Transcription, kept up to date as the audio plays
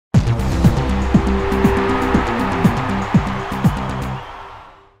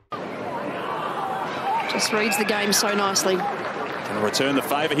Just reads the game so nicely. Going to return the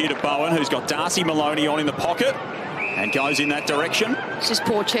favour here to Bowen, who's got Darcy Maloney on in the pocket and goes in that direction. It's just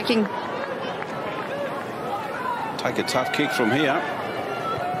poor checking. Take a tough kick from here.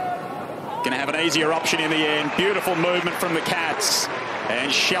 Going to have an easier option in the end. Beautiful movement from the Cats.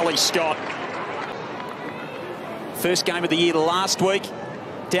 And Shelley Scott. First game of the year last week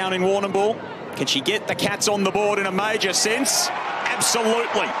down in Warrnambool. Can she get the Cats on the board in a major sense?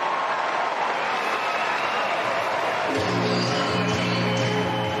 Absolutely.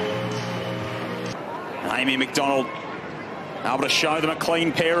 Amy McDonald able to show them a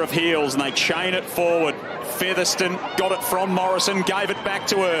clean pair of heels, and they chain it forward. Featherston got it from Morrison, gave it back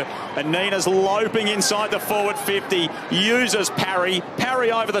to her. And Nina's loping inside the forward 50. Uses Parry.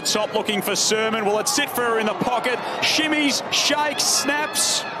 Parry over the top looking for Sermon. Will it sit for her in the pocket? Shimmies, shakes,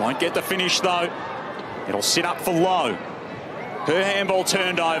 snaps. Won't get the finish though. It'll sit up for Lowe. Her handball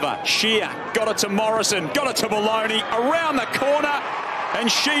turned over. Shear got it to Morrison. Got it to Maloney. Around the corner.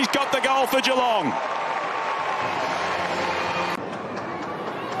 And she's got the goal for Geelong.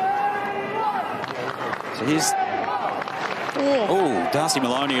 Here's Darcy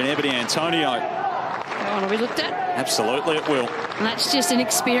Maloney and Ebony Antonio. Want to be looked at? Absolutely, it will. And that's just an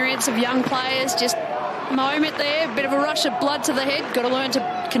experience of young players. Just a moment there, a bit of a rush of blood to the head. Got to learn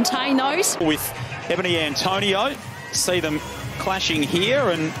to contain those. With Ebony Antonio, see them clashing here,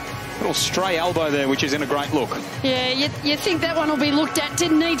 and a little stray elbow there, which is in a great look. Yeah, you think that one will be looked at.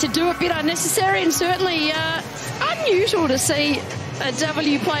 Didn't need to do it. Bit unnecessary, and certainly unusual to see a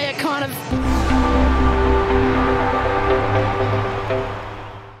W player kind of...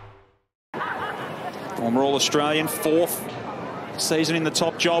 Former All-Australian, 4th season in the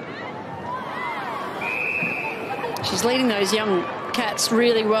top job. She's leading those young Cats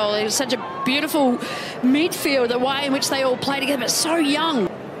really well. It was such a beautiful midfield, the way in which they all play together, but so young.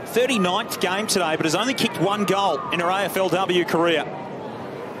 39th game today, but has only kicked 1 goal in her AFLW career.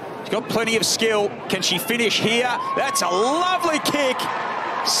 She's got plenty of skill. Can she finish here? That's a lovely kick.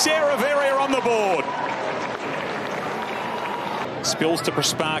 Sarah Verrier on the board. Spills to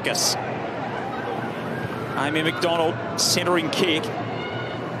Prasparkas. Amy McDonald, centering kick.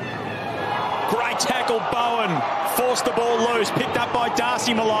 Great tackle, Bowen. Forced the ball loose, picked up by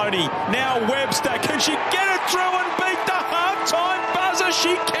Darcy Maloney. Now Webster, can she get it through and beat the half-time buzzer?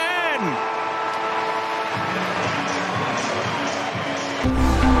 She can!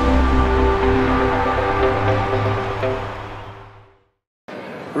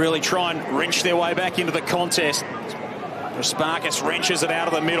 Really try and wrench their way back into the contest. Prasparkas wrenches it out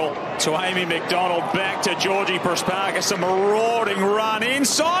of the middle to Amy McDonald, back to Georgie Prasparkas, a marauding run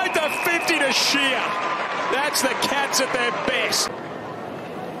inside the 50 to Shear. That's the Cats at their best.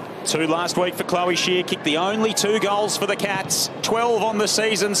 2 last week for Chloe Shear, kicked the only 2 goals for the Cats, 12 on the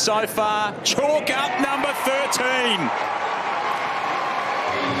season so far. Chalk up number 13.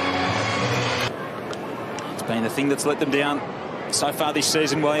 It's been the thing that's let them down so far this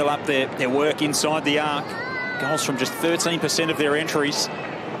season. Walyalup, their work inside the arc. Goals from just 13% of their entries.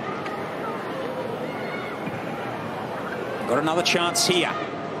 Got another chance here.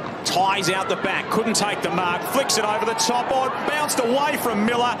 Ties out the back, couldn't take the mark, flicks it over the top, bounced away from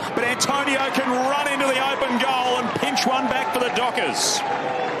Miller, but Antonio can run into the open goal and pinch one back for the Dockers.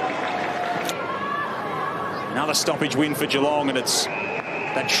 Another stoppage win for Geelong, and it's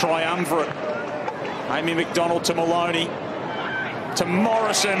that triumvirate. Amy McDonald to Maloney, to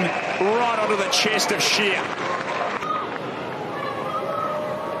Morrison, right onto the chest of Shear.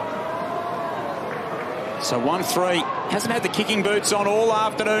 So 1-3. Hasn't had the kicking boots on all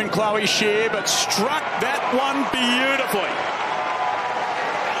afternoon, Chloe Shear, but struck that one beautifully.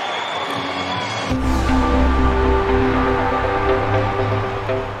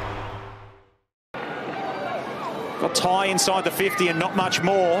 Got tie inside the 50 and not much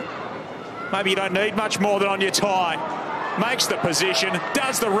more. Maybe you don't need much more than on your tie. Makes the position,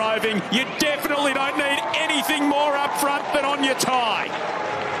 does the roving. You definitely don't need anything more up front than on your tie.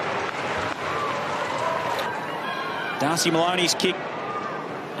 Darcy Maloney's kick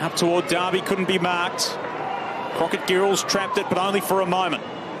up toward Derby, couldn't be marked. Crockett-Girrells trapped it, but only for a moment.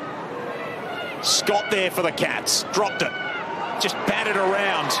 Scott there for the Cats, dropped it. Just batted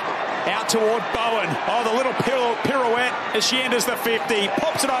around. Out toward Bowen. Oh, the little pirouette as she enters the 50.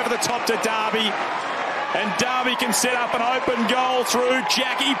 Pops it over the top to Derby. And Derby can set up an open goal through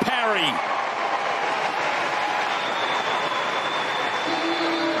Jackie Parry.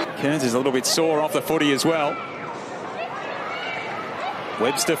 Kearns is a little bit sore off the footy as well.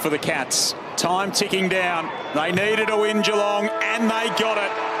 Webster for the Cats. Time ticking down. They needed a win, Geelong, and they got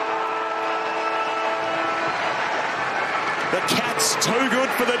it. The Cats too good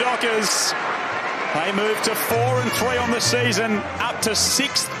for the Dockers. They move to 4-3 on the season, up to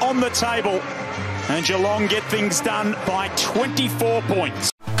 6th on the table. And Geelong get things done by 24 points.